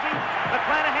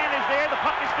McClanahan is there. The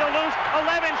puck is still loose.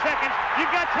 11 seconds.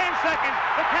 You've got 10 seconds.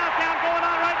 The countdown going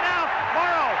on right now.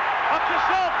 Morrow up to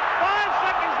Schultz. 5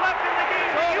 seconds left in the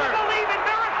game. Do you believe in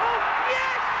miracles?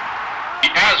 Yes!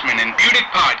 The Asman and Budick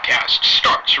podcast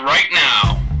starts right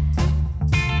now.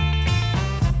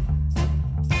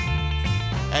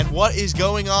 And what is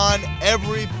going on,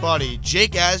 everybody?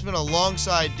 Jake Asman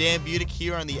alongside Dan Budick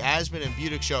here on the Asman and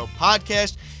Budick Show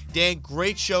podcast. Dan,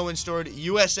 great show in store.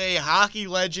 USA hockey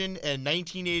legend and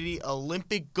 1980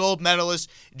 Olympic gold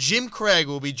medalist Jim Craig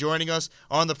will be joining us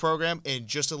on the program in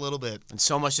just a little bit. And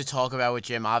so much to talk about with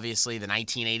Jim. Obviously, the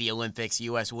 1980 Olympics,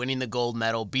 U.S. winning the gold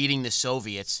medal, beating the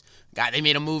Soviets. God, they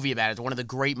made a movie about it. It's one of the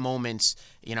great moments,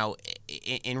 you know,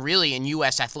 in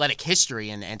U.S. athletic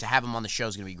history, and to have him on the show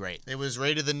is going to be great. It was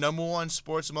rated the #1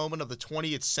 sports moment of the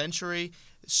 20th century.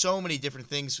 So many different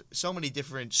things, so many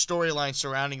different storylines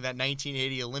surrounding that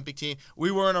 1980 Olympic team. We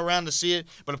weren't around to see it,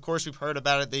 but of course we've heard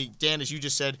about it. Dan, as you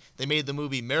just said, they made the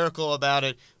movie Miracle about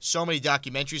it. So many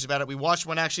documentaries about it. We watched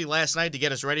one actually last night to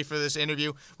get us ready for this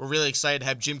interview. We're really excited to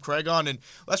have Jim Craig on, and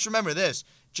let's remember this.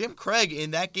 Jim Craig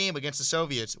in that game against the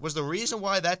Soviets was the reason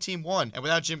why that team won. And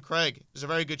without Jim Craig, there's a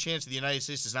very good chance that the United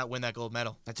States does not win that gold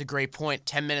medal. That's a great point.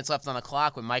 10 minutes left on the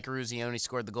clock when Mike Eruzione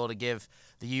scored the goal to give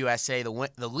the USA the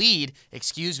lead, and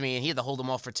he had to hold them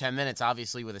off for 10 minutes.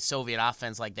 Obviously, with a Soviet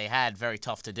offense like they had, very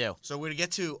tough to do. So we're going to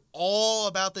get to all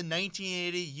about the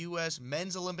 1980 U.S.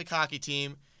 men's Olympic hockey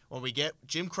team when we get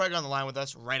Jim Craig on the line with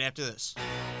us right after this.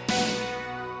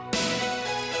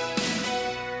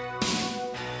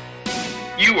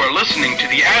 You are listening to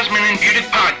the Asman and Budick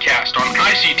podcast on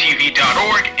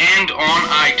ICTV.org and on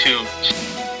iTunes.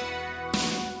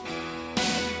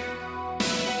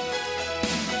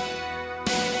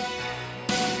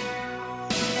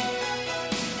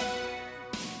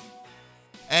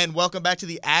 And welcome back to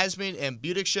the Asman and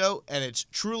Budick Show, and it's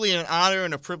truly an honor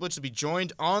and a privilege to be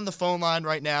joined on the phone line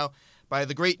right now by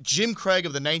the great Jim Craig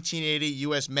of the 1980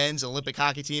 U.S. men's Olympic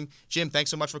hockey team. Jim, thanks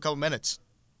so much for a couple minutes.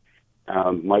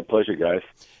 My pleasure, guys.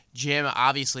 Jim,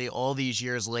 obviously, all these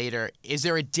years later, is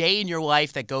there a day in your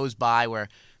life that goes by where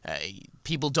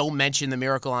people don't mention the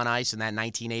Miracle on Ice and that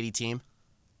 1980 team?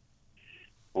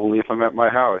 Only if I'm at my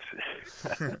house.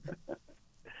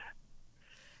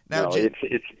 Now, no,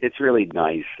 it's really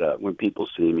nice when people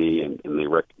see me and they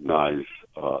recognize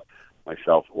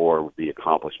myself or the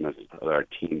accomplishments that our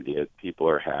team did. People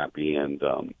are happy, and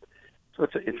so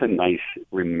it's a nice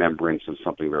remembrance of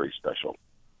something very special.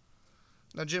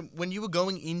 Now, Jim, when you were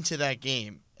going into that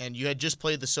game and you had just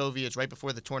played the Soviets right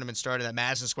before the tournament started at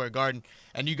Madison Square Garden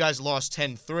and you guys lost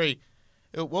 10-3,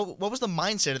 what was the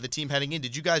mindset of the team heading in?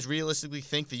 Did you guys realistically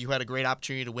think that you had a great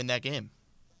opportunity to win that game?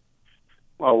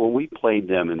 Well, when we played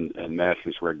them in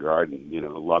Madison Square Garden, you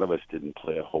know, a lot of us didn't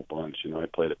play a whole bunch. You know, I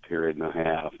played a period and a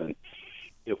half, and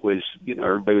it was, you know,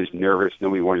 everybody was nervous.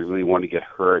 Nobody really wanted to get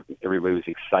hurt. Everybody was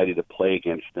excited to play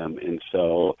against them, and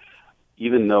so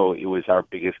even though it was our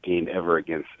biggest game ever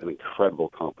against an incredible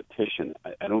competition,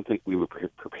 I don't think we were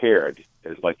prepared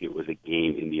as like it was a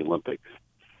game in the Olympics.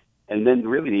 And then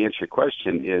really the answer to your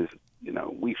question is, you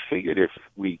know, we figured if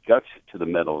we got to the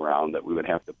medal round that we would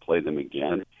have to play them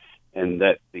again, and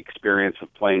that the experience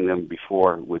of playing them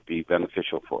before would be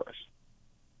beneficial for us.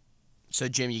 So,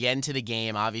 Jim, you get into the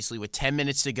game, obviously, with 10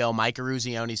 minutes to go. Mike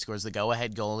Eruzione scores the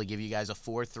go-ahead goal to give you guys a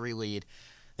 4-3 lead.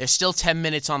 There's still 10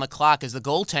 minutes on the clock. As the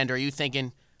goaltender, are you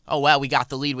thinking, oh, wow, we got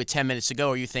the lead with 10 minutes to go?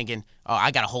 Or are you thinking, oh,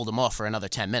 I got to hold them off for another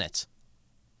 10 minutes?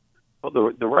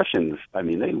 Well, the Russians, I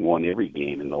mean, they won every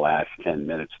game in the last 10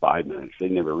 minutes, 5 minutes. They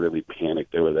never really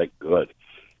panicked. They were that good.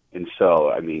 And so,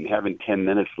 I mean, having 10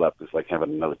 minutes left is like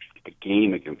having a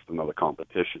game against another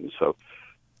competition. So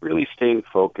really staying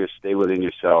focused, stay within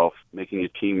yourself, making your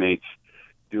teammates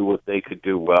do what they could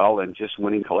do well, and just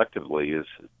winning collectively is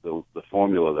the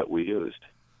formula that we used.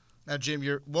 Now, Jim,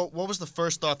 what was the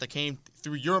first thought that came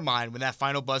through your mind when that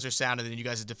final buzzer sounded and you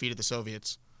guys had defeated the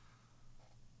Soviets?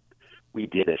 We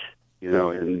did it, you know,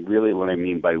 and really what I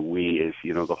mean by we is,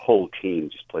 you know, the whole team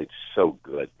just played so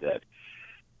good that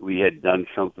we had done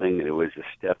something, and it was a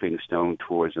stepping stone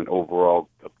towards an overall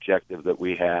objective that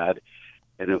we had,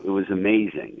 and it was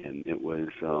amazing, and it was,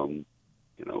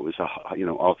 you know, it was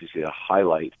obviously a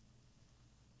highlight,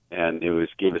 and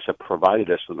provided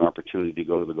us with an opportunity to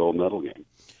go to the gold medal game.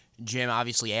 Jim,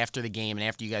 obviously after the game and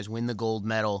after you guys win the gold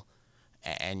medal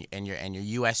and your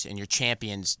U.S. and your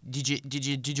champions,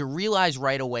 did you realize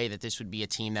right away that this would be a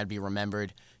team that'd be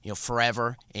remembered, you know,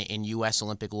 forever in U.S.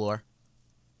 Olympic lore?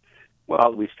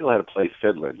 Well, we still had to play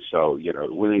Finland, so, you know,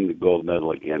 winning the gold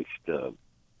medal against the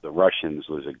Russians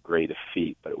was a great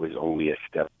feat, but it was only a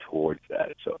step towards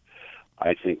that. So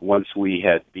I think once we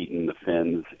had beaten the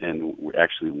Finns and we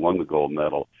actually won the gold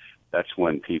medal, that's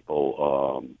when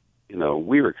people,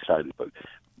 we were excited. But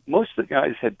most of the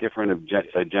guys had different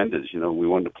agendas. We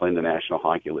wanted to play in the National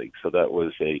Hockey League, so that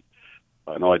was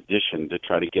an audition to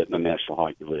try to get in the National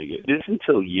Hockey League. It isn't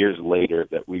until years and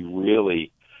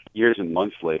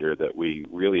months later, that we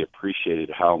really appreciated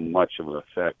how much of an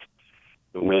effect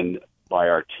the win by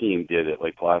our team did at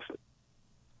Lake Placid.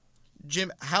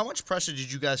 Jim, how much pressure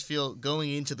did you guys feel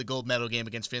going into the gold medal game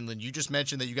against Finland? You just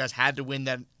mentioned that you guys had to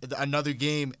win another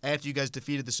game after you guys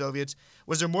defeated the Soviets.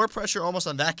 Was there more pressure almost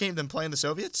on that game than playing the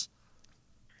Soviets?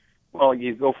 Well,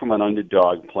 you go from an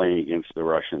underdog playing against the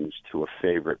Russians to a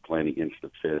favorite playing against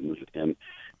the Finns, and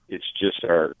it's just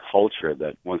our culture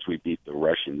that once we beat the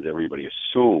Russians, everybody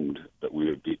assumed that we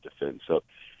would beat the Finns. So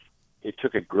it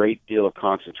took a great deal of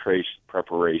concentration,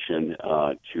 preparation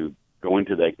to go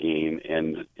into that game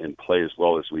and play as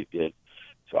well as we did.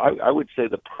 So I would say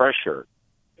the pressure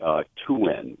to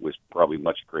win was probably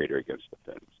much greater against the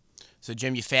Finns. So,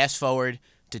 Jim, you fast forward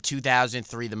to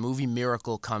 2003, the movie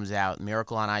Miracle comes out.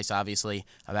 Miracle on Ice, obviously,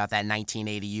 about that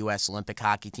 1980 U.S. Olympic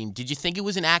hockey team. Did you think it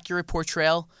was an accurate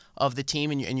portrayal of the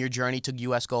team in your journey to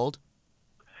U.S. gold?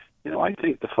 I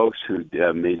think the folks who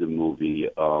made the movie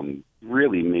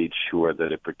really made sure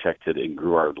that it protected and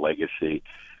grew our legacy.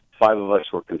 5 of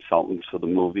us were consultants for the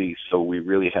movie, so we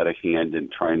really had a hand in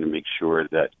trying to make sure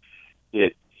that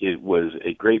it was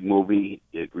a great movie.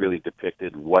 It really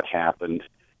depicted what happened,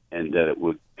 and that it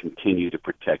would continue to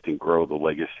protect and grow the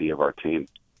legacy of our team.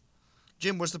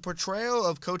 Jim, was the portrayal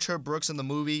of Coach Herb Brooks in the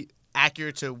movie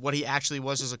accurate to what he actually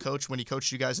was as a coach when he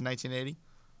coached you guys in 1980?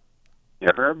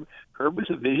 Yeah, Herb was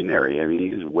a visionary. I mean,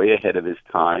 he was way ahead of his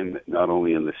time, not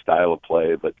only in the style of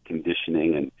play, but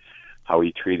conditioning and how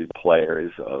he treated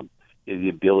players, the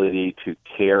ability to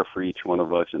care for each one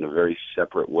of us in a very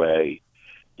separate way,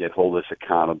 yet hold us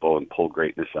accountable and pull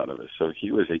greatness out of us. So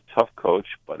he was a tough coach,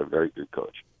 but a very good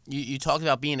coach. You talked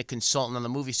about being a consultant on the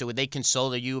movie, so would they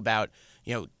consult you about,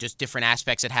 just different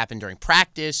aspects that happened during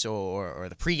practice or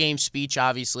the pregame speech,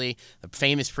 obviously, the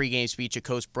famous pregame speech of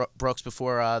Coach Brooks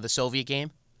before the Soviet game?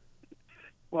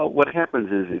 Well, what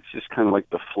happens is it's just kind of like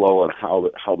the flow and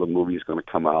how the movie is going to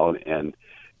come out, and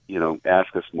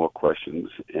ask us more questions,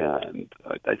 and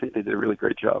I think they did a really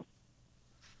great job.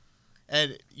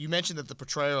 And you mentioned that the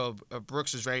portrayal of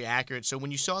Brooks is very accurate. So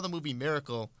when you saw the movie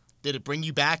Miracle, did it bring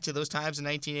you back to those times in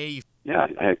 1980? Yeah,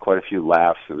 I had quite a few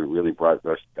laughs, and it really brought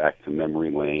us back to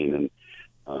memory lane, and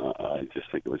I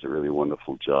just think it was a really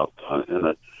wonderful job done,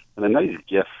 and a nice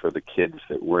gift for the kids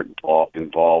that weren't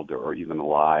involved or even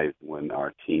alive when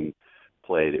our team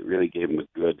played. It really gave them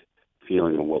a good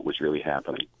feeling of what was really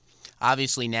happening.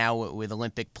 Obviously now with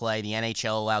Olympic play, the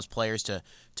NHL allows players to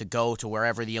go to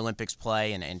wherever the Olympics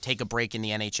play and take a break in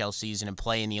the NHL season and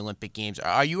play in the Olympic Games.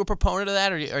 Are you a proponent of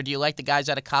that, or do you like the guys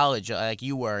out of college like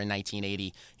you were in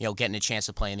 1980, getting a chance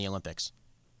to play in the Olympics?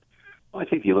 Well, I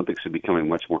think the Olympics are becoming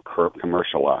much more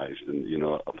commercialized and,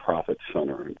 a profit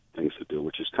center and things to do,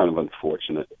 which is kind of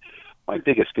unfortunate. My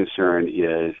biggest concern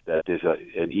is that there's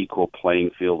an equal playing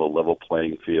field, a level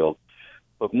playing field.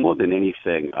 But more than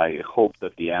anything, I hope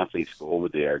that the athletes go over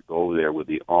there with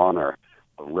the honor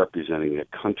of representing their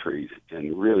countries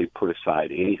and really put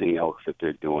aside anything else that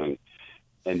they're doing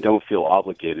and don't feel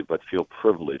obligated but feel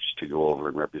privileged to go over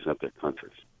and represent their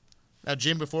countries. Now,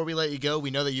 Jim, before we let you go,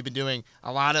 we know that you've been doing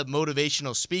a lot of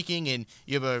motivational speaking, and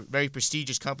you have a very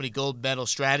prestigious company, Gold Medal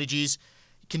Strategies.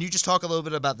 Can you just talk a little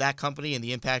bit about that company and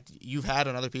the impact you've had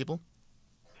on other people?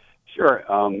 Sure.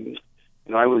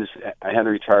 I had to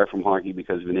retire from hockey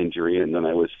because of an injury, and then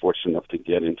I was fortunate enough to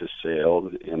get into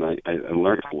sales, and I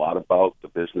learned a lot about the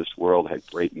business world, had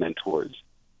great mentors.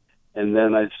 And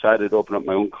then I decided to open up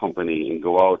my own company and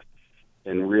go out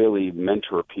and really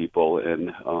mentor people and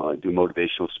do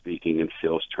motivational speaking and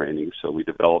sales training. So we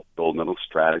developed Gold Medal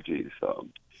Strategies.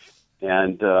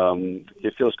 And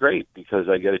it feels great because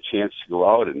I get a chance to go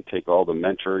out and take all the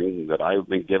mentoring that I've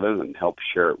been given and help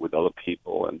share it with other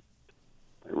people. And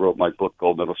I wrote my book,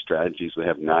 Gold Medal Strategies. We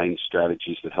have 9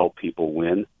 strategies that help people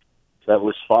win. So that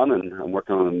was fun, and I'm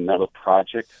working on another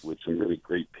project with some really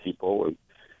great people. And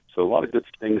so a lot of good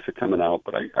things are coming out,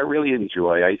 but I really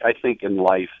enjoy. I think in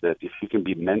life that if you can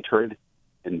be mentored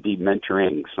and be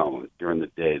mentoring someone during the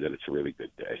day, that it's a really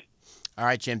good day. All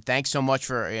right, Jim, thanks so much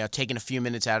for taking a few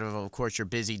minutes out of course, your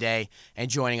busy day and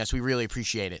joining us. We really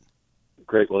appreciate it.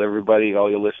 Great. Well, everybody,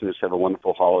 all your listeners, have a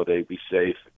wonderful holiday. Be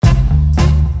safe.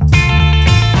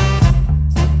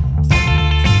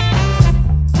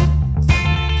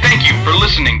 Thank you for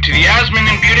listening to the Asman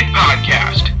and Budick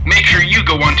podcast. Make sure you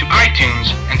go onto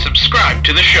iTunes and subscribe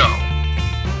to the show.